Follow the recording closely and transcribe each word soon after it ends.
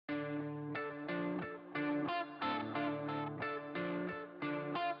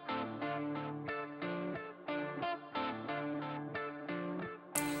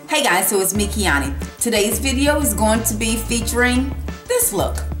Hey guys, so it's me, Kiani. Today's video is going to be featuring this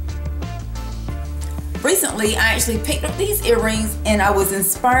look. Recently, I actually picked up these earrings and I was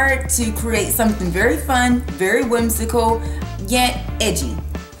inspired to create something very fun, very whimsical, yet edgy.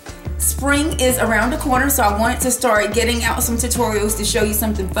 Spring is around the corner, so I wanted to start getting out some tutorials to show you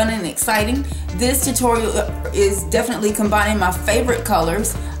something fun and exciting. This tutorial is definitely combining my favorite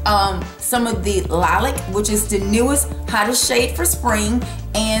colors, some of the lilac, which is the newest, hottest shade for spring,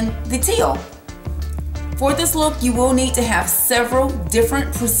 and the teal. For this look, you will need to have several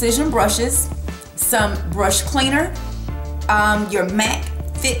different precision brushes, some brush cleaner, your MAC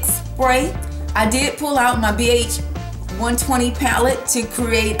Fix spray. I did pull out my BH 120 palette to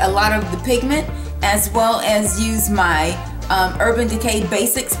create a lot of the pigment, as well as use my Urban Decay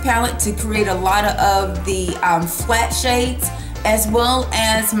Basics palette to create a lot of the flat shades, as well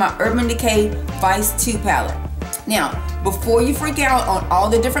as my Urban Decay Vice 2 palette. Now, before you freak out on all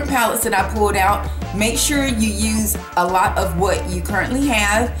the different palettes that I pulled out, make sure you use a lot of what you currently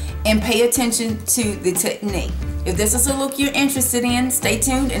have and pay attention to the technique. If this is a look you're interested in, stay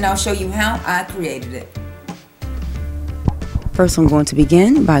tuned and I'll show you how I created it. First, I'm going to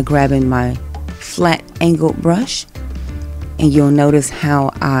begin by grabbing my flat angled brush, and you'll notice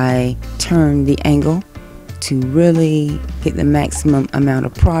how I turn the angle to really get the maximum amount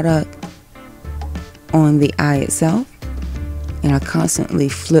of product on the eye itself. And I constantly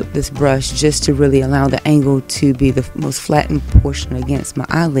flip this brush just to really allow the angle to be the most flattened portion against my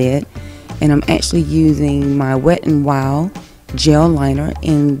eyelid. And I'm actually using my Wet n Wild gel liner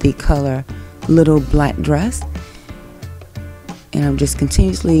in the color Little Black Dress. And I'm just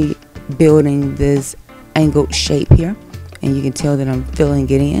continuously building this angled shape here, and you can tell that I'm filling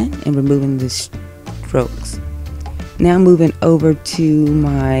it in and removing the strokes. Now moving over to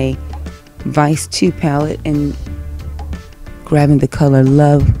my Vice 2 palette and grabbing the color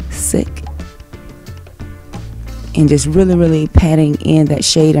Lovesick and just really patting in that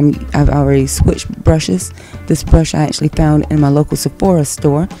shade. I've already switched brushes. This brush I actually found in my local Sephora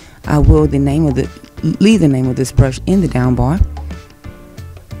store. I will leave the name of this brush in the down bar.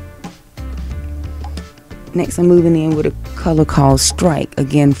 Next, I'm moving in with a color called Strick,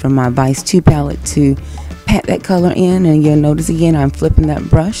 again from my Vice 2 palette, to pat that color in, and you'll notice again I'm flipping that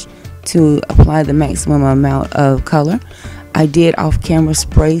brush to apply the maximum amount of color. I did off camera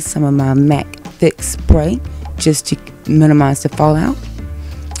spray some of my MAC Fix spray just to minimize the fallout,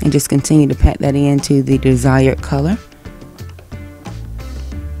 and just continue to pat that into the desired color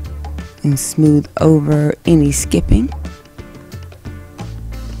and smooth over any skipping.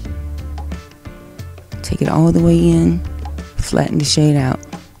 Take it all the way in, flatten the shade out.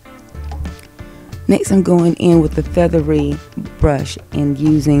 Next, I'm going in with the feathery brush and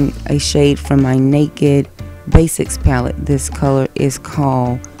using a shade from my Naked Basics palette. This color is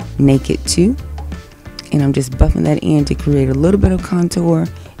called Naked 2. And I'm just buffing that in to create a little bit of contour.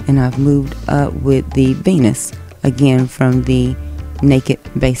 And I've moved up with the Venus, again from the Naked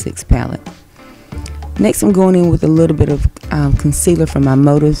Basics palette. Next, I'm going in with a little bit of concealer from my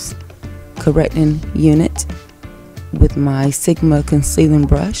Motives Correcting Unit with my Sigma concealing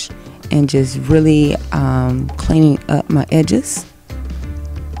brush, and just really cleaning up my edges.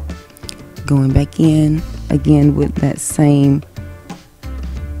 Going back in again with that same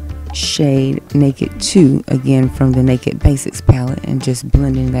shade Naked 2, again from the Naked Basics palette, and just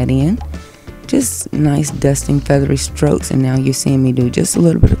blending that in. Just nice dusting feathery strokes, and now you're seeing me do just a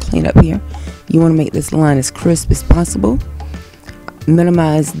little bit of cleanup here. You want to make this line as crisp as possible.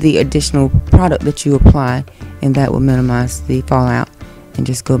 Minimize the additional product that you apply, and that will minimize the fallout. And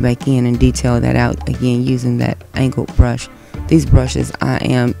just go back in and detail that out again using that angled brush. These brushes I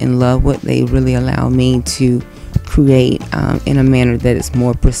am in love with. They really allow me to create in a manner that is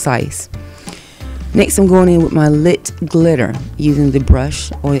more precise. Next, I'm going in with my lit glitter using the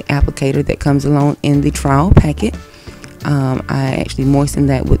brush or the applicator that comes along in the trial packet. I actually moisten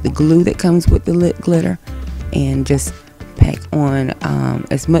that with the glue that comes with the lit glitter, and just pack on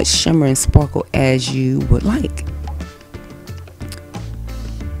as much shimmer and sparkle as you would like.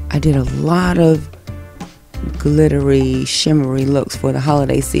 I did a lot of glittery, shimmery looks for the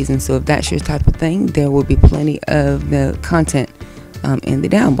holiday season, so if that's your type of thing, there will be plenty of the content in the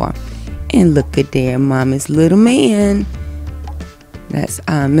down bar. And look at there, Mama's little man. That's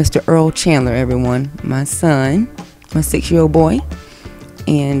Mr. Earl Chandler, everyone. My son, my 6-year-old boy.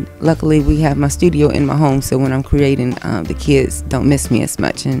 And luckily we have my studio in my home, so when I'm creating, the kids don't miss me as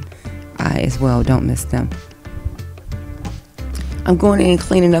much, and I as well don't miss them. I'm going in and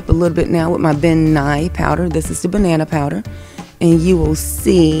cleaning up a little bit now with my Bennye powder. This is the banana powder, and you will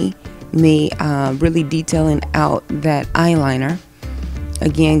see me really detailing out that eyeliner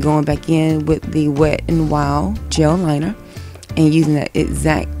Again, going back in with the Wet n Wild gel liner and using that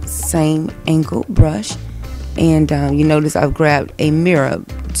exact same angled brush. And you notice I've grabbed a mirror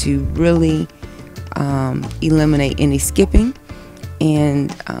to really eliminate any skipping.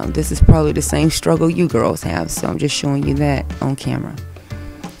 And this is probably the same struggle you girls have, so I'm just showing you that on camera.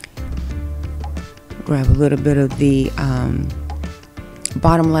 Grab a little bit of the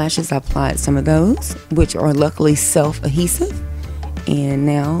bottom lashes. I applied some of those, which are luckily self-adhesive. And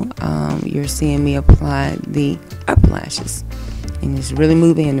now you're seeing me apply the upper lashes. And just really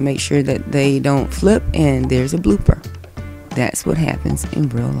move in to make sure that they don't flip, and there's a blooper. That's what happens in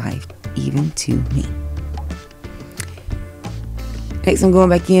real life, even to me. Next, I'm going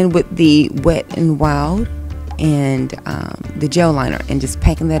back in with the Wet n Wild and the gel liner and just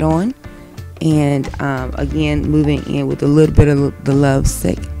packing that on. And again, moving in with a little bit of the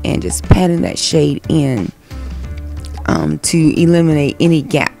Lovesick and just patting that shade in to eliminate any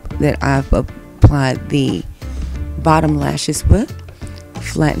gap that I've applied the bottom lashes with.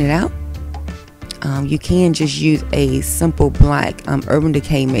 Flatten it out. You can just use a simple black. Urban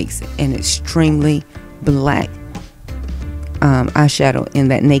Decay makes an extremely black eyeshadow in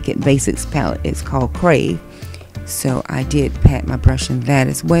that Naked Basics palette. It's called Crave. So I did pat my brush in that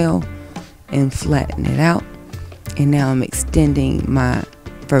as well and flatten it out. And now I'm extending my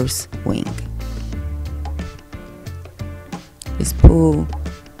first wing. Just pull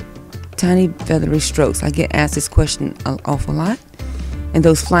tiny feathery strokes. I get asked this question an awful lot. And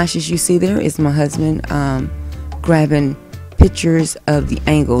those flashes you see there is my husband grabbing pictures of the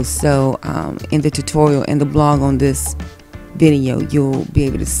angles. So in the tutorial and the blog on this video, you'll be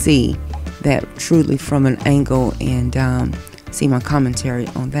able to see that truly from an angle and see my commentary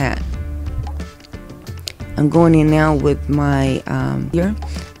on that. I'm going in now with my here.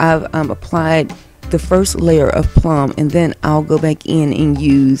 I've applied the first layer of plum, and then I'll go back in and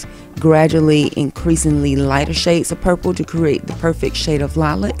use gradually increasingly lighter shades of purple to create the perfect shade of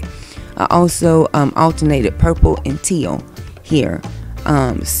lilac. I also alternated purple and teal here.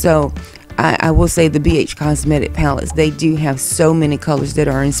 So I will say the BH Cosmetic palettes, they do have so many colors that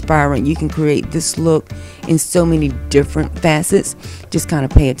are inspiring. You can create this look in so many different facets. Just kind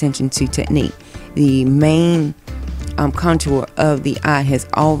of pay attention to technique. The main contour of the eye has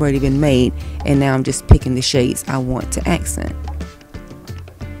already been made, and now I'm just picking the shades I want to accent.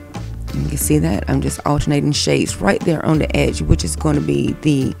 You can see that I'm just alternating shades right there on the edge, which is going to be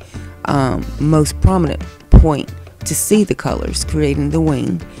the most prominent point to see the colors, creating the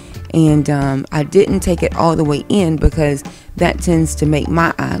wing. And I didn't take it all the way in because that tends to make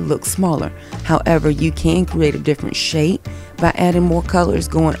my eye look smaller. However, you can create a different shape by adding more colors,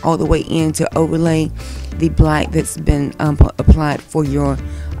 going all the way in to overlay the black that's been applied for your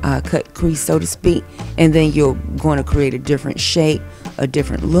cut crease, so to speak. And then you're going to create a different shape, a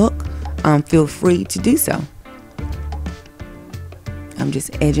different look. Feel free to do so. I'm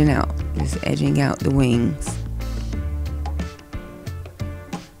just edging out the wings.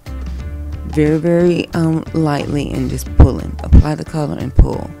 Very, very lightly, and just pulling. Apply the color and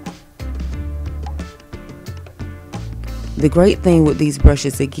pull. The great thing with these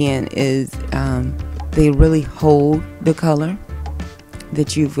brushes, again, is they really hold the color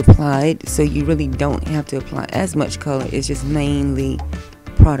that you've applied, so you really don't have to apply as much color. It's just mainly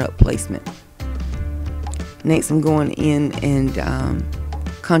product placement. Next, I'm going in and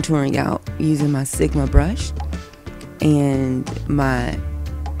contouring out using my Sigma brush and my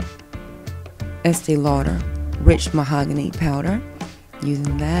Estee Lauder-Rich Mahogany powder,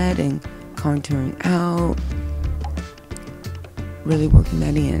 using that and contouring out, really working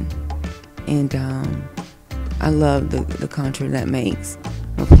that in. And I love the contour that makes.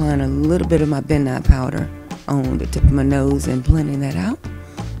 I'm applying a little bit of my Bennye powder on the tip of my nose and blending that out.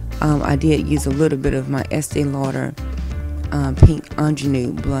 I did use a little bit of my Estee Lauder Pink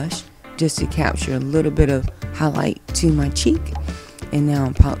Ingenue blush just to capture a little bit of highlight to my cheek. And now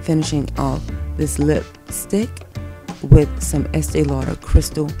I'm finishing off this lipstick with some Estee Lauder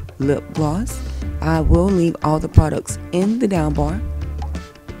Crystal lip gloss. I will leave all the products in the down bar.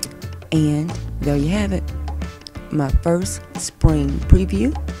 And there you have it, my first spring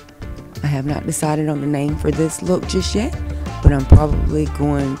preview. I have not decided on the name for this look just yet, but I'm probably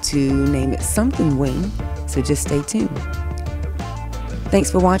going to name it something wing, so just stay tuned.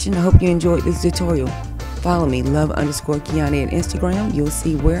 Thanks for watching. I hope you enjoyed this tutorial. Follow me, love_Kiani, on Instagram. You'll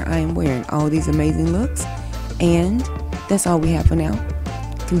see where I am wearing all these amazing looks. And that's all we have for now.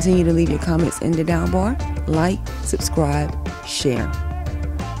 Continue to leave your comments in the down bar. Like, subscribe, share.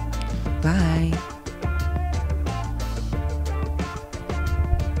 Bye.